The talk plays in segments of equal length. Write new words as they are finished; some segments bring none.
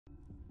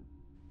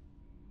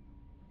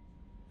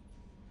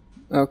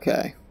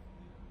Okay.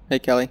 Hey,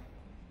 Kelly.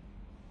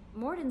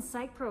 Morden's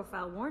psych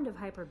profile warned of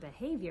hyper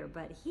behavior,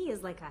 but he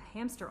is like a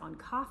hamster on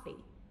coffee.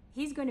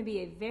 He's going to be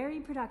a very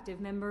productive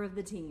member of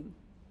the team.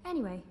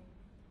 Anyway,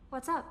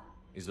 what's up?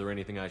 Is there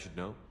anything I should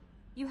know?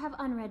 You have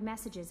unread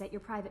messages at your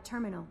private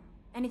terminal.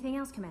 Anything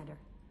else, Commander?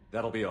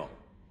 That'll be all.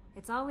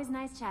 It's always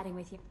nice chatting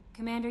with you.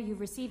 Commander, you've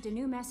received a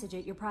new message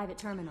at your private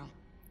terminal.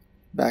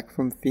 Back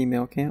from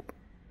female camp.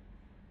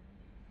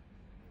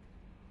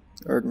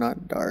 Or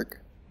not dark.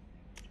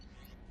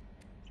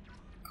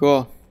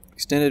 Cool.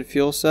 Extended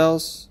fuel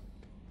cells.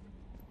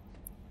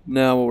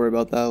 No, we'll worry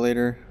about that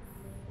later.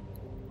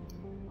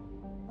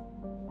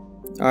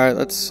 Alright,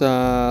 let's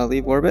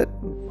leave orbit.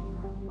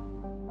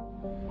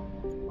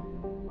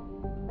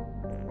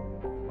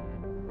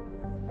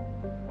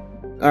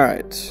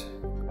 Alright.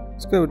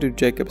 Let's go do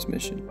Jacob's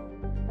mission.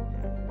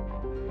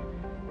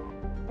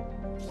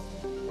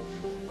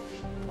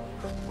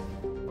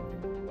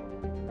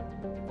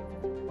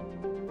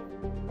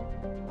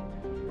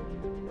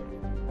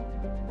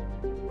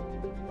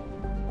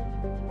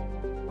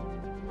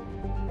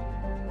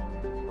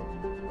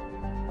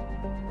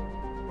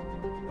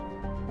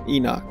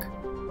 Enoch.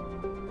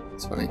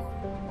 It's funny.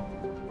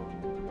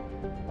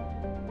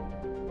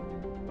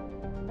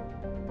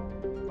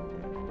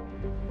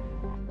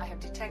 I have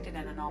detected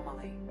an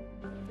anomaly.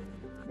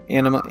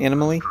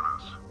 Anomaly? MSV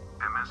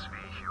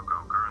Hugo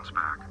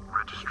Gernsback.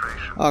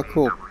 Registration. Oh,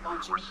 cool.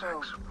 Launching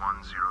probe.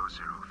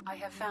 100. I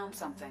have found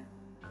something.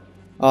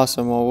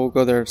 Awesome. Well, we'll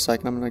go there in a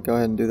second. I'm going to go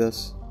ahead and do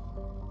this.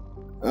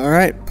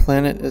 Alright,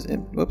 planet is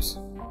in. Whoops.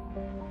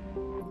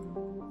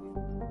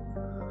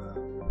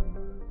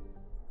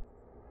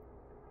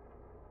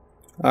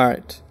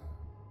 Alright.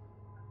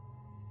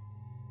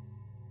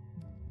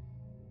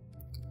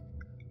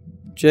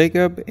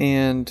 Jacob,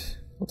 and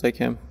we'll take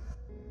him.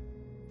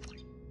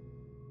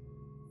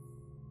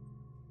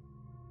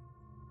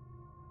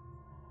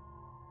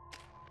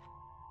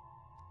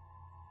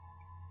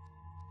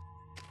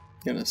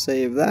 Gonna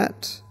save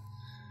that.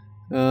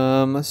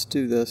 Let's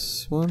do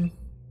this one.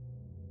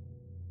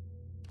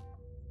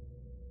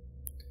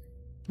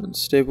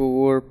 Unstable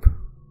warp.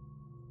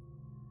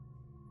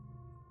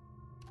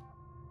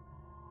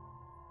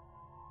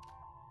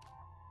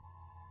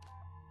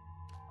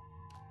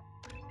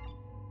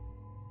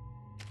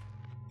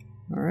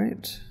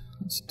 Alright,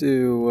 let's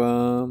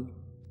do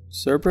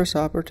Cerberus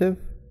operative.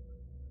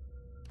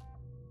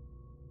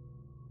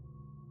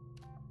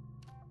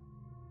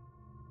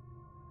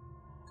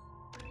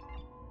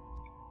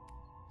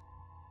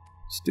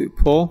 Let's do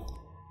pull.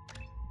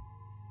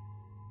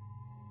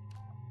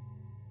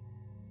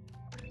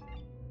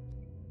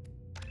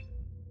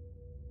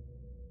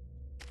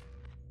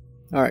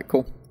 Alright,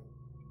 cool.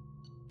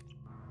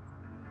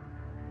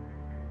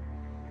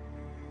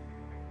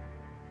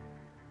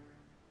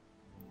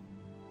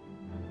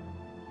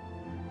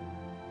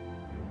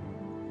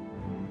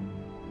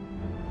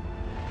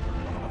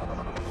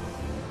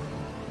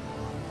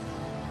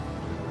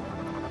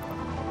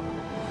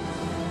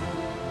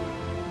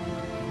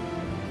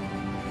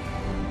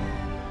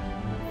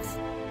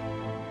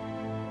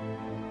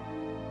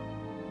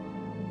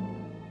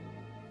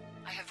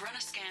 I have run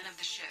a scan of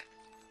the ship.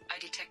 I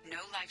detect no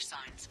life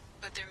signs,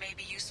 but there may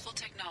be useful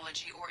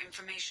technology or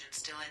information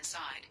still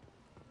inside.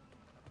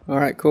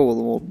 Alright, cool.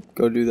 Well, we'll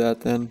go do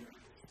that then.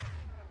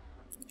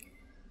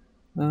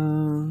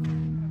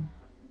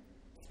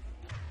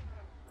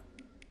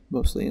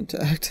 Mostly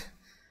intact.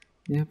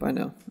 Yep, I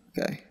know.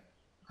 Okay.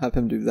 Have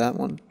him do that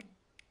one.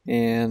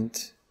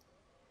 And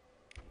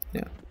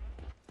yeah.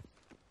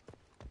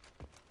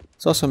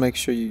 Let's also make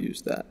sure you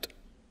use that.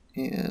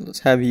 And let's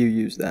have you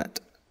use that.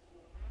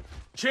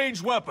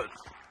 Change weapons.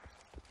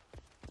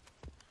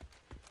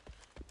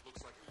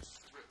 Looks like it was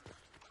stripped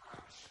after the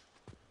crash.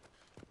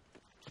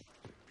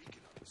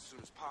 Beacon up as soon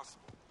as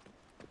possible.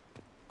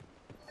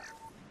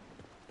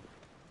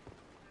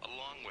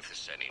 Along with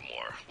us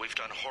anymore. We've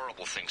done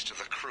horrible things to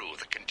the crew.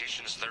 The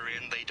conditions they're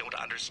in, they don't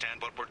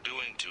understand what we're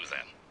doing to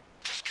them.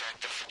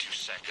 Distract them for 2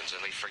 seconds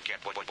and they forget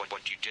what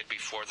you did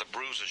before the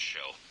bruises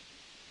show.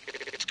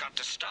 It's got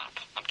to stop.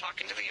 I'm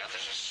talking to the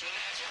others as soon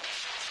as...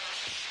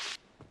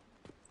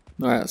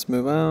 Alright, let's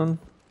move on.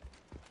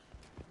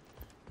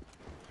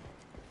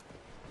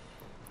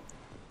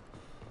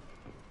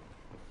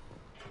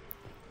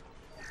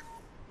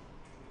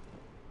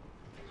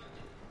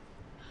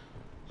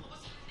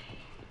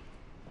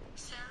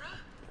 Sarah?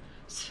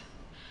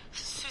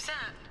 Suzanne?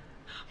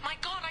 My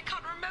God, I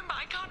can't remember.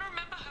 I can't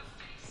remember her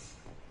face.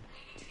 I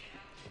need to get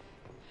out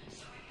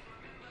so I can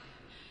remember.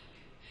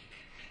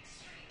 Think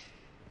straight.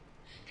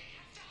 They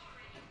have to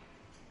hurry.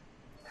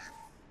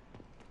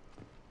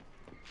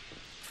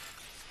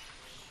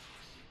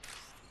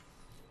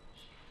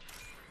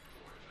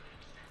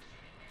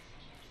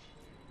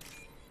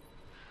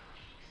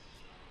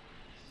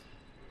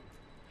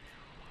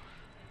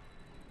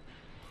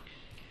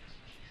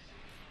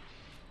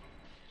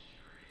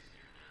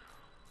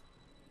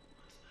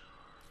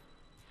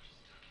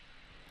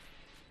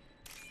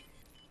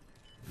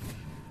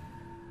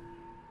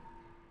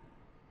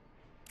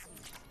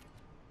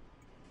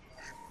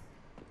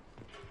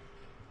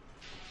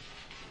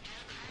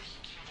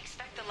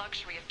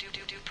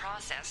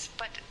 process,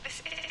 but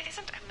this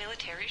isn't a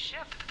military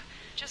ship.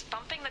 Just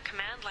bumping the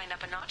command line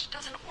up a notch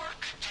doesn't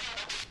work.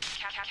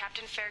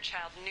 Captain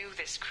Fairchild knew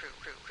this crew.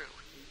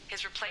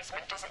 His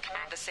replacement doesn't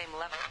command the same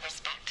level of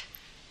respect.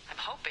 I'm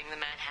hoping the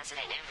man has it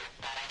in him.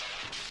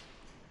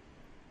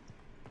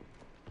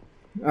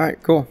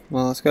 Alright, cool.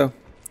 Well, let's go.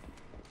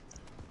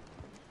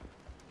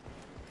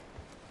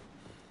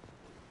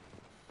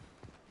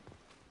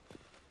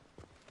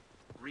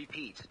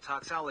 Repeat,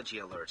 toxology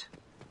alert.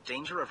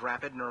 Danger of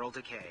rapid neural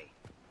decay.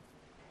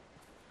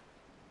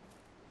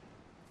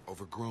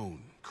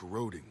 Overgrown,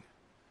 corroding.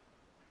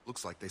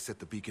 Looks like they set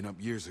the beacon up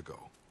years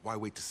ago. Why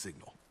wait to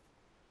signal?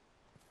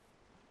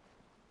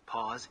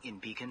 Pause in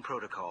beacon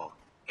protocol.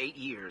 8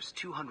 years,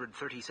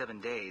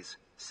 237 days,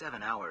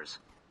 7 hours.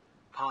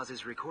 Pause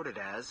is recorded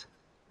as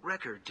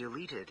record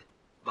deleted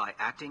by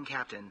acting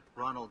captain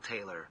Ronald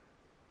Taylor.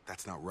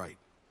 That's not right.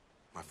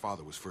 My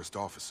father was first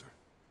officer.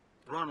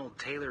 Ronald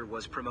Taylor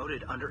was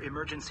promoted under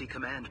emergency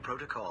command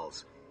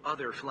protocols.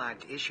 Other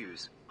flagged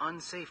issues: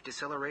 unsafe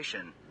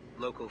deceleration,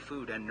 local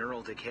food and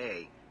neural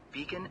decay,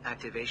 beacon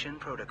activation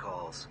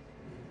protocols.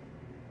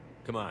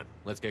 Come on,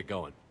 let's get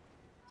going.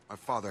 My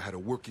father had a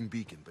working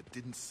beacon, but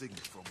didn't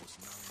signal for almost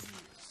 9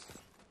 years.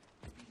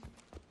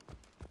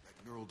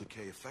 That neural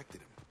decay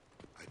affected him.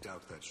 I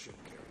doubt that ship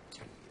carried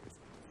 10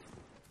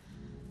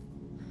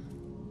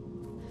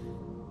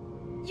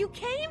 years. You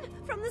came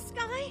from the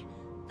sky?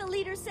 The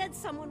leader said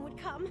someone would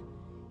come.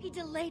 He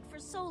delayed for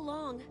so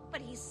long, but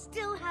he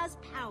still has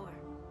power.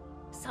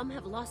 Some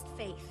have lost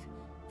faith.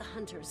 The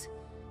hunters.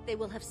 They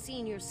will have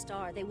seen your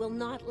star. They will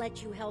not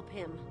let you help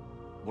him.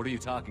 What are you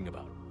talking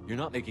about? You're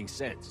not making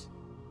sense.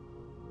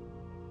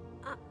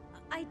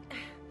 I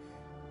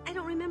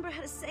don't remember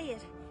how to say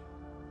it.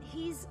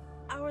 He's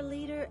our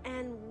leader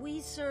and we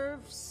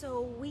serve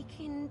so we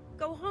can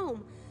go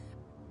home.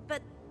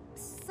 But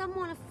some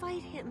want to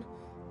fight him.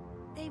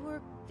 They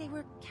were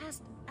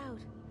cast out.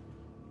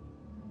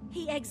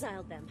 He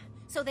exiled them,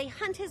 so they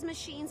hunt his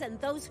machines and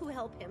those who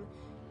help him.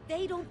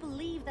 They don't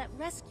believe that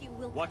rescue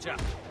will... Watch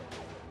out!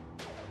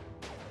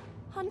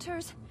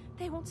 Hunters,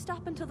 they won't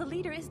stop until the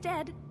leader is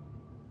dead.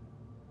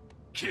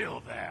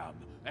 Kill them!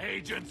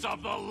 Agents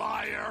of the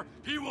liar!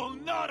 He will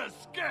not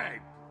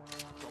escape!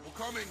 Trouble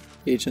coming!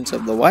 Agents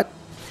of the what?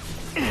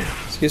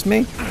 Excuse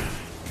me?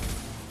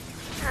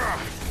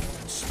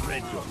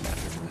 Spread your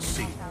matter to the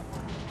sea.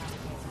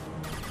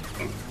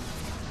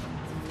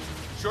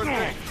 Sure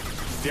thing.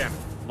 Damn it.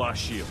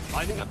 Lost shield.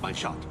 Lining up my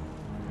shot.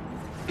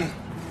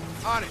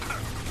 On it.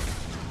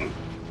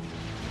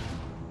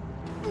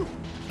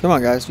 Come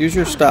on, guys. Use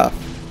your stuff.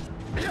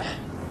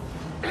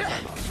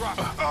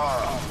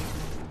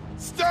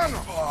 Stun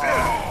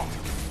him!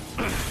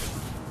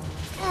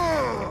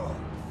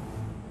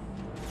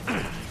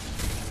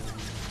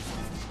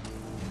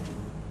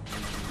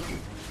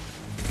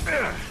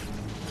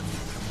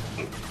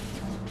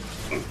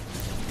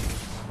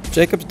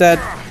 Jacob's dead.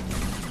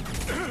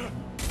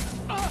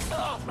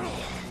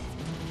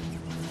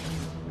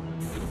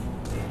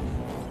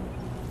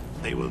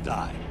 They will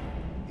die.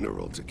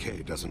 Neural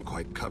decay doesn't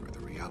quite cover the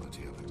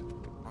reality of it.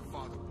 My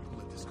father wouldn't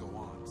let this go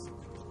on.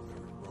 Something was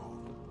very wrong.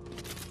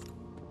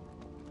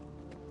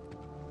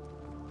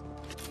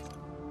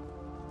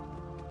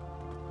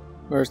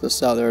 Where's the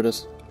cell? There it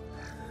is.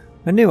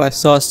 I knew I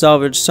saw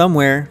salvage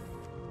somewhere.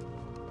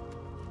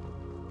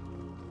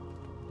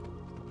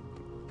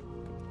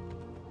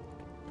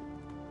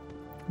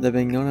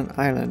 Living on an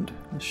island.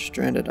 A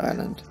stranded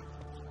island.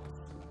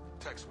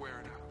 Tech's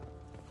wearing out.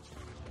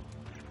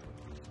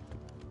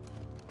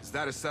 Is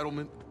that a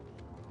settlement?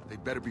 They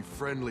better be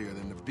friendlier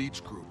than the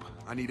beach group.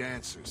 I need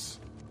answers.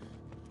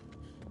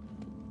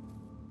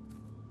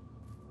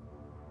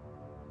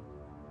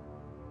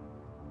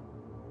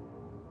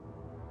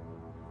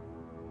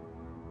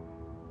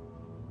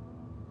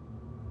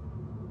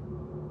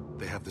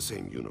 They have the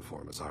same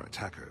uniform as our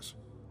attackers.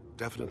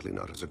 Definitely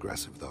not as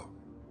aggressive, though.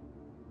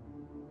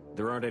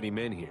 There aren't any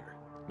men here.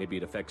 Maybe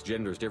it affects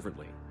genders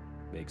differently.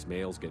 Makes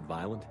males get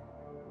violent?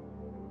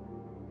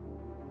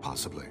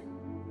 Possibly.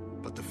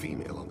 But the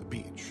female on the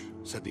beach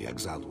said the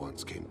exiled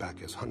ones came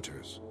back as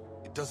hunters.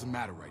 It doesn't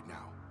matter right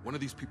now. One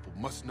of these people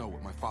must know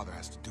what my father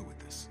has to do with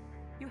this.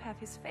 You have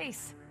his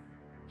face.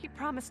 He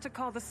promised to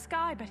call the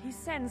sky, but he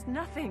sends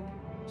nothing.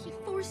 He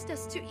forced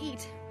us to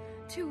eat,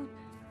 to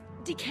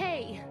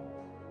decay.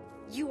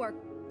 You are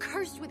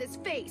cursed with his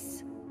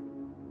face.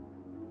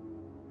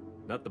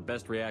 Not the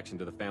best reaction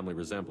to the family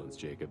resemblance,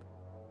 Jacob.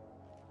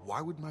 Why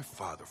would my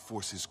father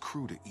force his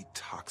crew to eat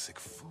toxic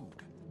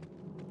food?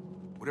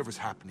 Whatever's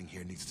happening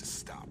here needs to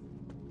stop.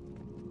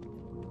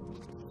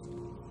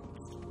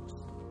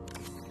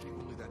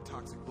 Only that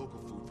toxic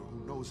local food for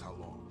who knows how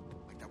long.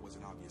 Like that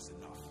wasn't obvious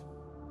enough.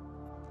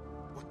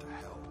 What the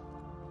hell?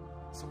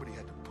 Somebody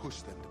had to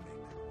push them to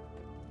make that.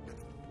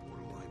 That's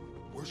borderline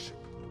worship.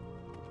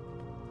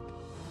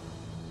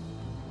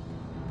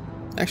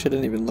 Actually,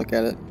 I didn't even look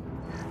at it.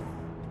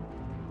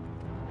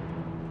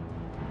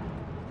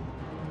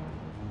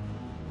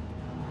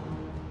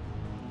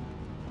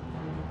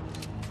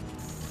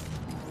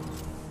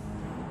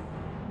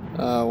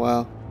 Oh,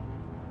 wow.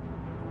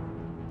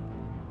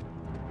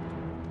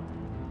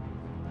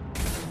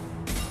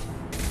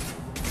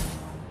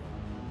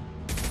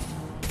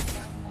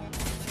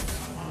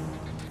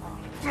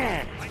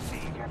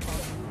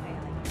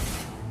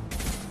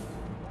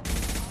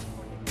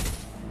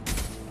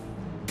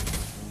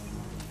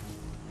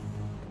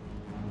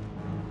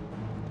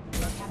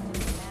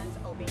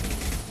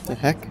 The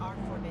heck?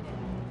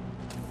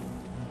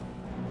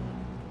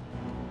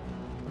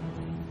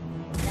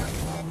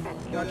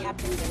 Your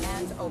captain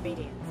demands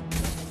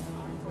obedience.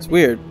 It's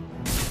weird.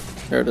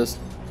 There it is.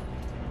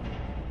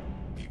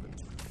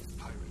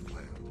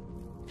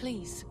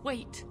 Please,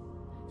 wait.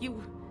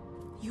 You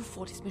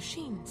fought his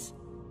machines.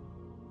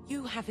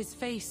 You have his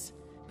face,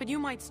 but you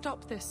might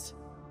stop this.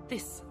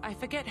 This, I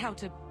forget how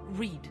to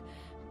read,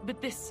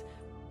 but this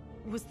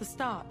was the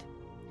start.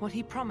 What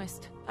he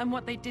promised, and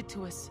what they did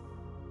to us.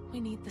 We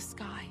need the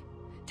sky.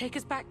 Take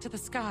us back to the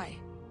sky.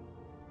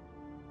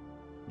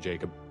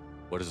 Jacob,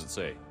 what does it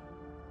say?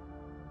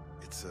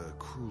 It's a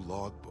crew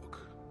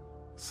logbook.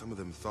 Some of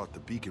them thought the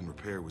beacon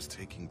repair was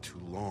taking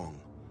too long.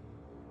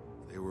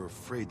 They were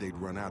afraid they'd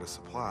run out of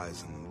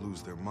supplies and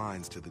lose their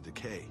minds to the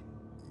decay.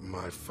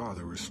 My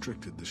father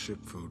restricted the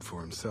ship food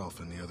for himself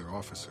and the other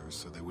officers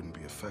so they wouldn't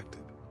be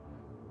affected.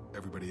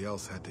 Everybody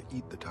else had to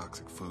eat the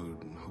toxic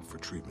food and hope for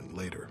treatment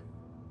later.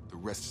 The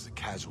rest is a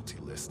casualty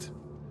list.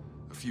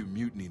 A few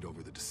mutinied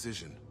over the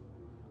decision.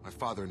 My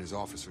father and his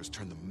officers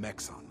turned the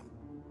mechs on them.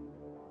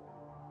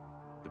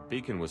 The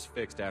beacon was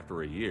fixed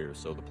after a year,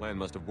 so the plan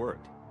must have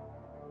worked.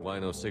 Why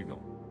no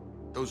signal?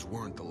 Those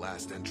weren't the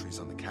last entries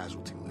on the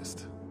casualty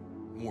list.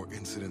 More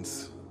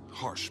incidents,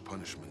 harsh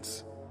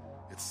punishments.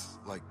 It's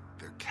like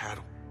they're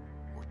cattle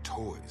or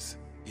toys.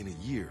 In a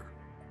year,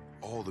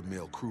 all the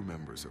male crew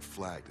members are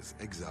flagged as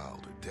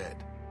exiled or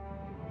dead.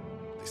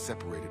 They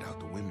separated out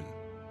the women,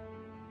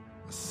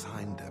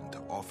 assigned them to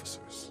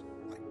officers,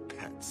 like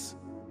pets.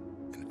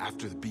 And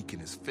after the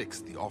beacon is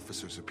fixed, the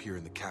officers appear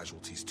in the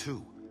casualties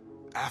too.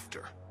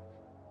 After.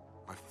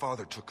 My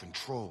father took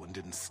control and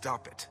didn't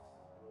stop it.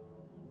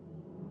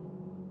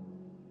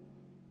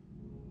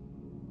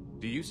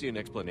 Do you see an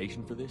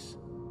explanation for this?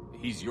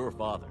 He's your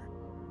father.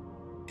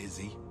 Is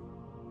he?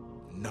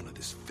 None of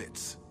this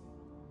fits.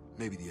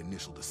 Maybe the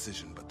initial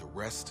decision, but the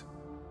rest?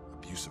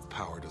 Abuse of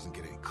power doesn't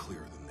get any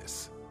clearer than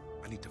this.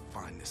 I need to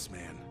find this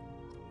man.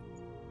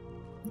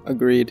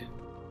 Agreed.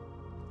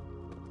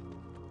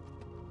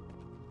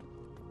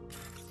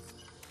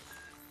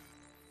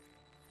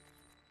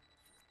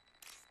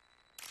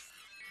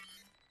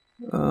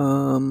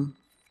 I'm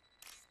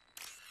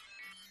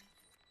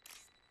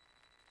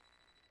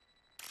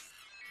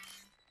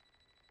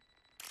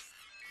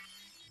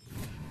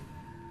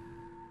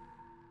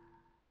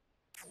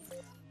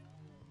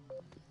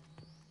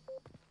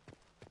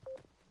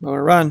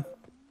gonna run.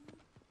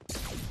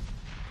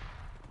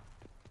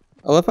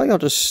 I love how y'all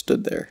just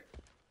stood there.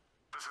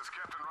 This is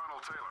Captain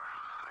Ronald Taylor.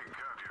 Thank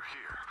God you're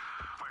here.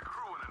 My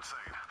crew went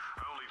insane. I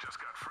only just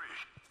got free.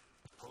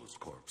 Post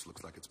corpse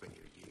looks like it's been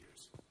here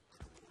years.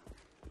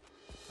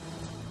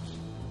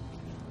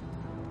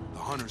 The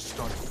hunters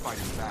started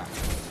fighting back.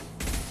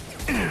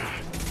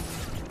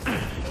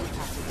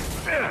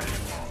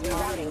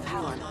 Rerouting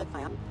power.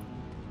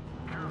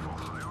 Careful,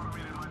 I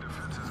automated my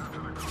defenses after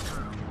the crew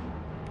turned.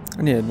 I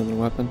need another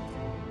weapon.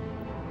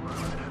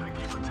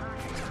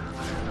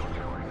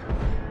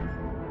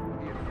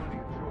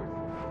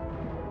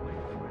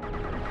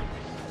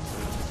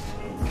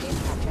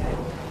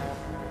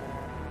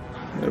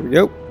 There we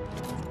go.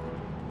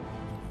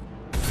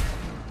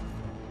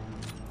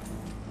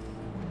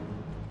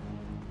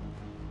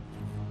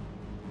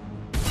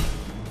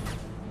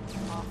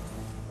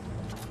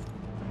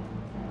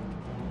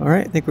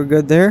 Alright, I think we're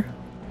good there.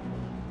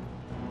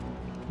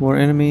 More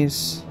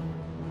enemies.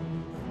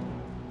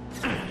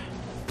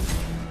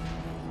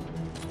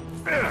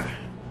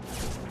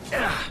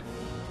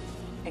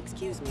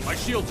 Excuse me. My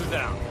shields are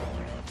down.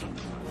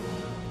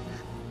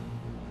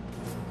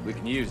 We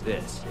can use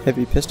this.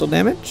 Heavy pistol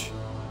damage?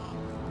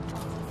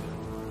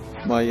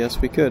 Why, yes,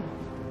 we could.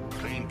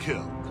 Clean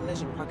kill.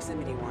 Collision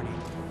proximity warning.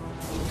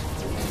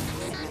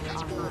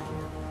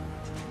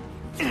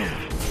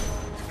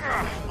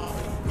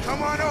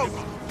 Come on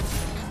over.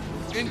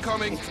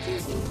 Incoming.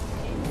 Excuse me.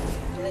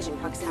 Collision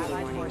proximity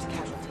warning. Force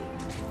casualty.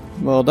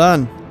 Well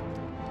done.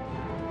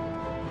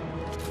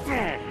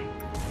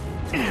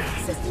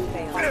 System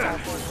failed. Hostile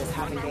forces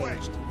have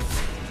engaged.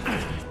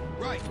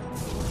 Right.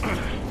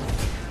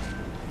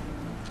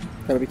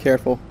 Gotta be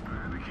careful.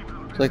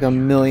 It's like a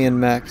million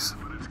mechs.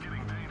 But it's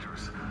getting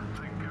dangerous.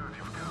 Thank God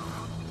you've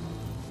come.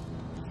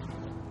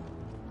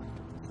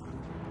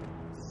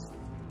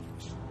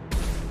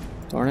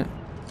 Darn it.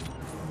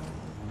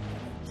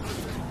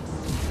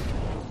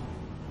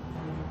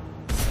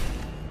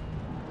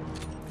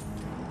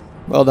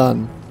 Well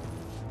done.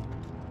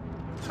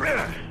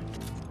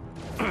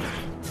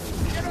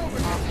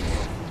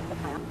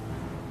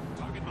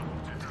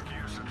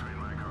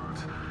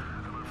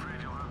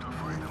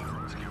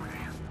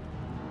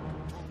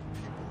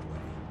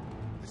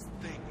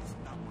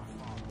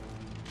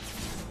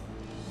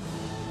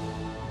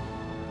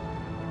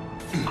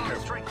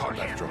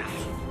 Combat drones.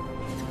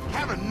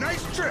 Have a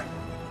nice trip.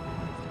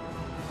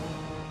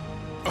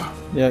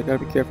 Yeah,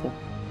 gotta be careful.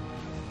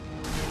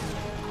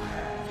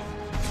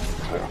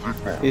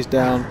 He's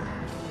down.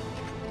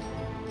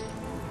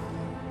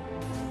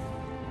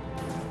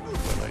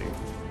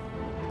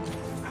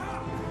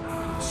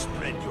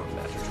 Spread your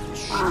matter to the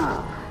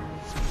shore.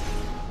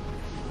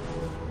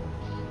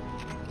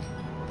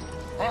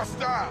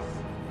 Hostile!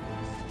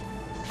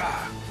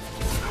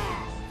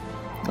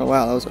 Oh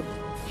wow, that was a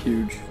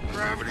huge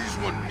Gravity's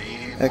one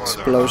knee,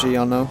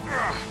 explosion, no?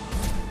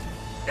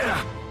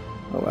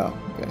 Oh wow,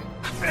 okay.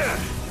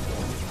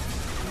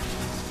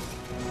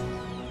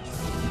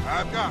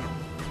 I've got him.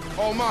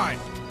 All mine.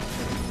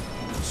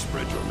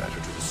 Spread your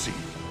matter to the sea.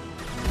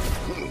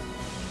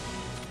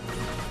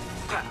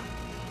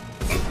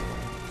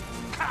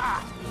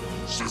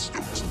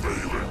 Systems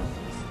failing.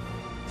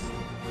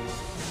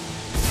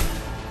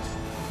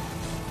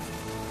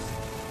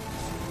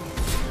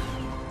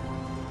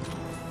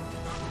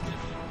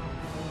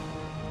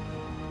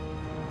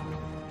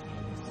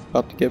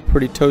 About to get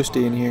pretty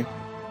toasty in here.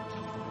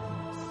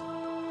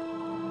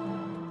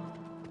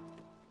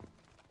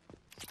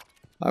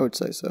 I would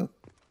say so.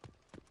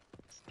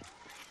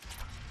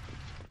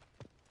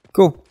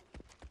 Cool.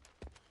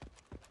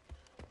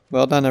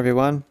 Well done,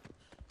 everyone.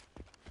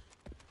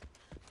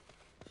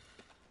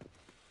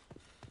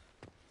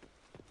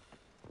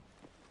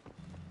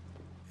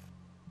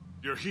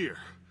 You're here.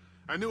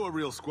 I knew a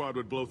real squad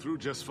would blow through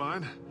just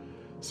fine.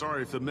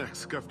 Sorry if the mech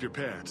scuffed your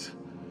pads.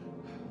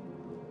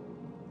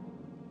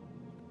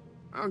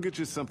 I'll get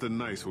you something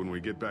nice when we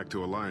get back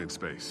to Alliance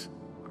space.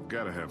 I've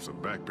gotta have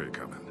some back pay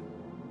coming.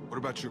 What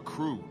about your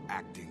crew,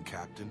 acting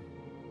captain?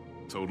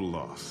 Total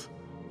loss.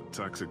 The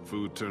toxic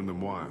food turned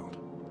them wild.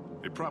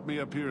 They propped me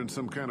up here in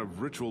some kind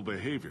of ritual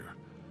behavior.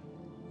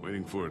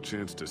 Waiting for a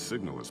chance to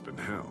signal has been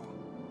hell.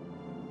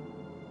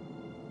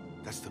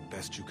 That's the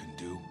best you can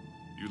do?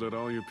 You let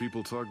all your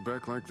people talk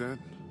back like that?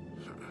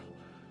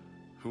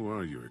 Who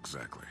are you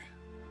exactly?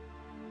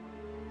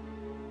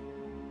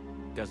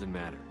 Doesn't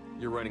matter.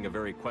 You're running a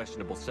very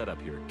questionable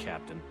setup here,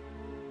 Captain.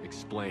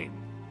 Explain.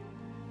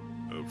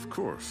 Of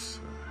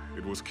course.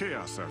 It was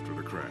chaos after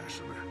the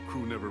crash, and the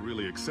crew never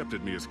really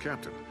accepted me as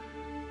captain.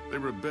 They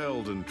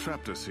rebelled and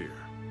trapped us here.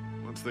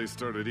 Once they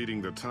started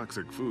eating the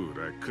toxic food,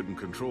 I couldn't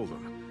control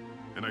them.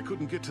 And I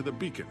couldn't get to the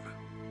beacon.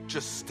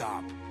 Just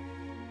stop.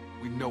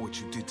 We know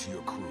what you did to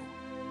your crew.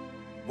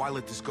 Why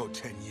let this go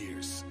 10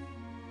 years?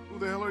 Who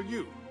the hell are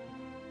you?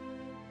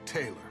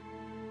 Taylor.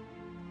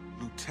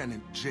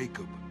 Lieutenant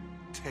Jacob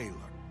Taylor.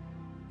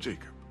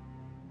 Jacob.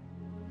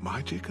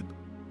 My Jacob?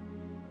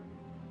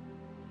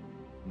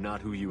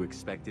 Not who you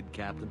expected,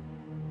 Captain?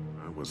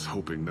 I was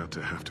hoping not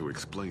to have to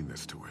explain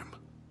this to him.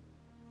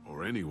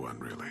 Or anyone,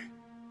 really.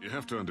 You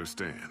have to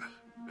understand,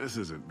 this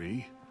isn't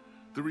me.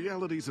 The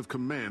realities of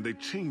command, they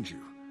change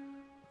you.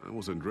 I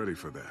wasn't ready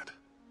for that.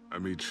 I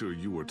made sure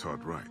you were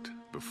taught right.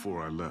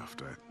 Before I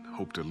left, I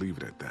hoped to leave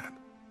it at that.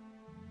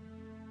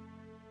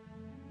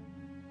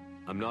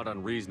 I'm not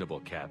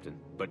unreasonable, Captain,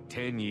 but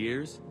 10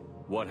 years?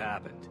 What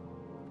happened?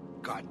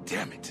 God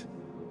damn it!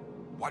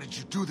 Why did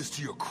you do this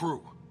to your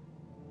crew?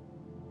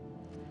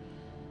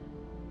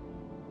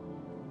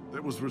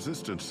 There was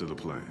resistance to the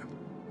plan.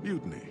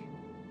 Mutiny.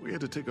 We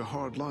had to take a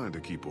hard line to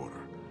keep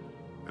order.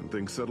 And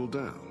things settled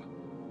down.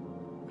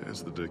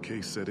 As the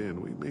decay set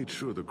in, we made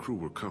sure the crew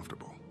were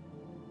comfortable.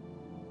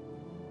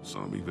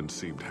 Some even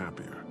seemed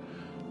happier.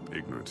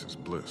 Ignorance is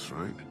bliss,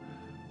 right?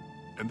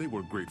 And they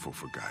were grateful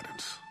for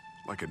guidance,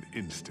 like an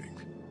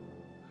instinct.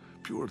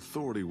 Pure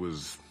authority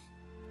was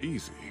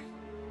easy,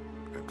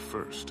 at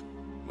first.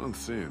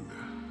 Months in,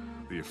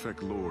 the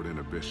effect lowered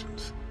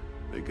inhibitions.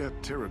 They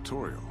got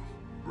territorial.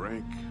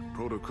 Rank,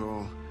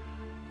 protocol,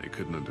 they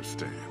couldn't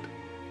understand.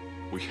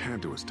 We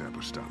had to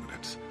establish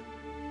dominance.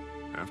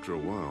 After a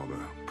while, the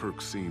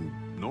perks seemed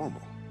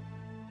normal.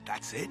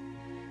 That's it?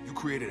 You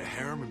created a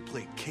harem and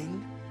played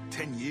king?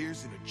 10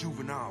 years in a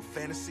juvenile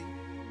fantasy?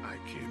 I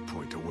can't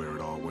point to where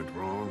it all went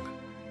wrong.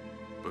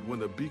 But when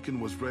the beacon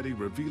was ready,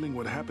 revealing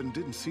what happened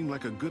didn't seem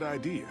like a good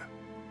idea.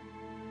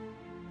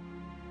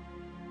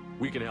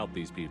 We can help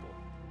these people.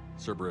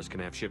 Cerberus can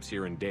have ships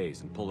here in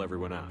days and pull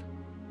everyone out.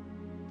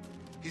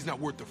 He's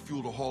not worth the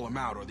fuel to haul him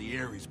out or the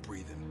air he's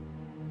breathing.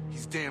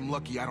 He's damn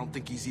lucky I don't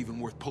think he's even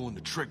worth pulling the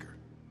trigger.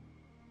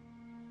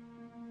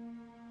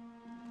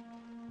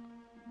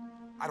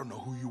 I don't know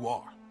who you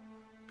are,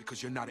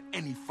 because you're not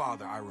any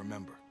father I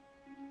remember.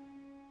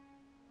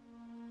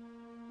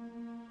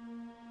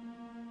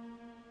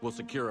 We'll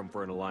secure him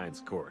for an Alliance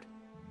court.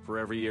 For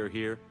every year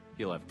here,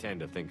 he'll have 10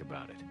 to think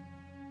about it.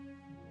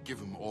 Give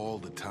him all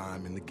the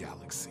time in the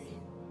galaxy.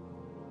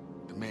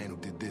 The man who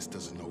did this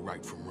doesn't know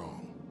right from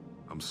wrong.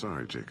 I'm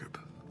sorry, Jacob.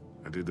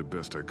 I did the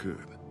best I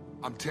could.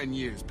 I'm 10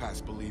 years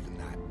past believing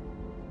that.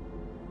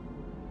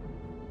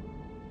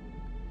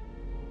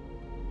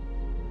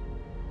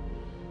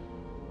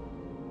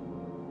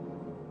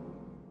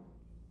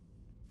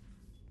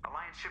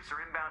 Alliance ships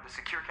are inbound to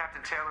secure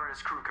Captain Taylor and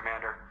his crew,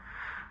 Commander.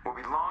 We'll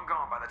be long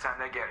gone by the time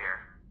they get here.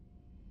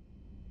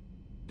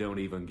 Don't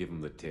even give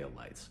him the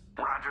taillights.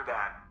 Roger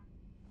that.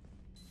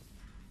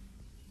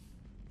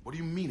 What do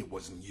you mean it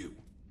wasn't you?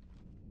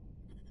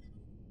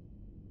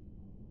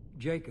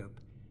 Jacob,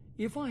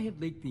 if I had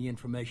leaked the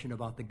information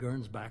about the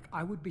Gernsback,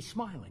 I would be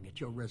smiling at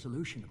your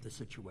resolution of the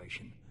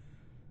situation.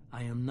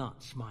 I am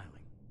not smiling.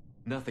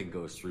 Nothing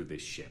goes through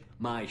this ship,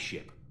 my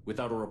ship,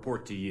 without a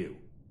report to you.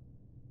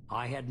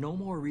 I had no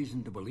more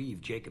reason to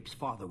believe Jacob's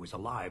father was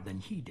alive than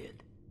he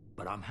did.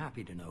 But I'm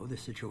happy to know the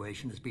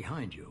situation is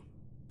behind you.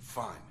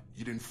 Fine.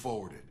 You didn't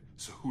forward it.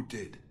 So who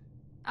did?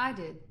 I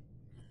did.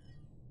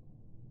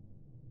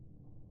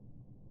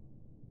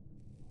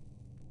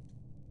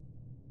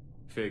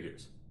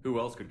 Figures. Who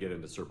else could get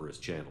into Cerberus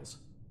channels?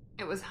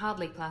 It was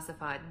hardly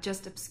classified,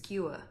 just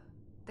obscure.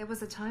 There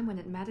was a time when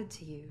it mattered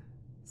to you.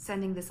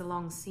 Sending this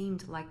along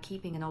seemed like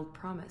keeping an old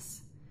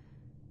promise.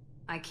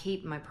 I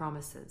keep my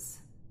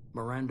promises.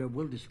 Miranda,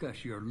 we'll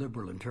discuss your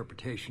liberal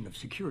interpretation of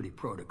security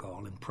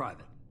protocol in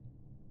private.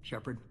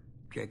 Shepard,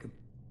 Jacob.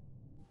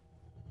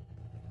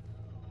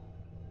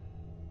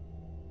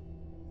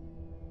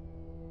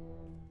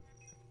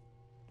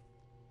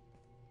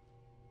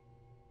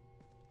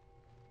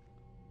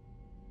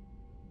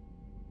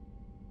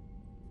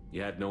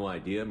 You had no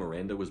idea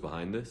Miranda was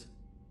behind this?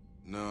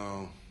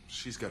 No,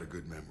 she's got a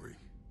good memory.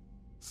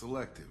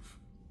 Selective,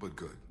 but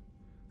good.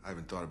 I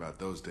haven't thought about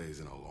those days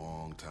in a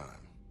long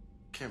time.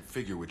 Can't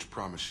figure which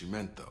promise she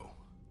meant, though.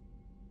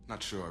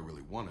 Not sure I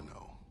really want to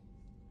know.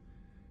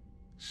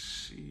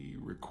 She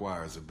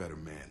requires a better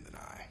man than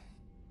I.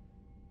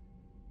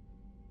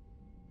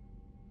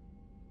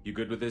 You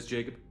good with this,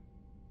 Jacob?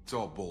 It's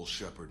all bull,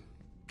 Shepard.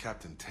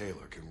 Captain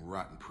Taylor can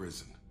rot in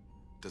prison.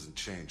 Doesn't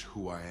change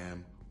who I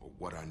am or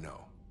what I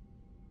know.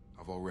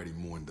 I've already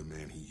mourned the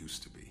man he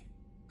used to be.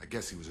 I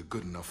guess he was a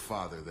good enough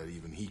father that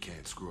even he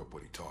can't screw up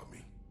what he taught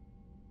me.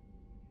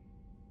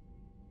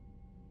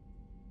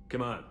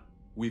 Come on.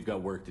 We've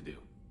got work to do.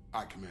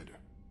 Aye, Commander.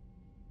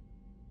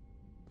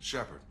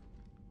 Shepard.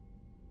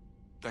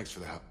 Thanks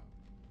for the help.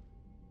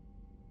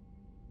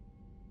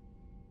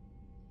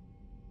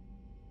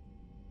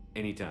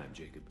 Anytime,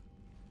 Jacob.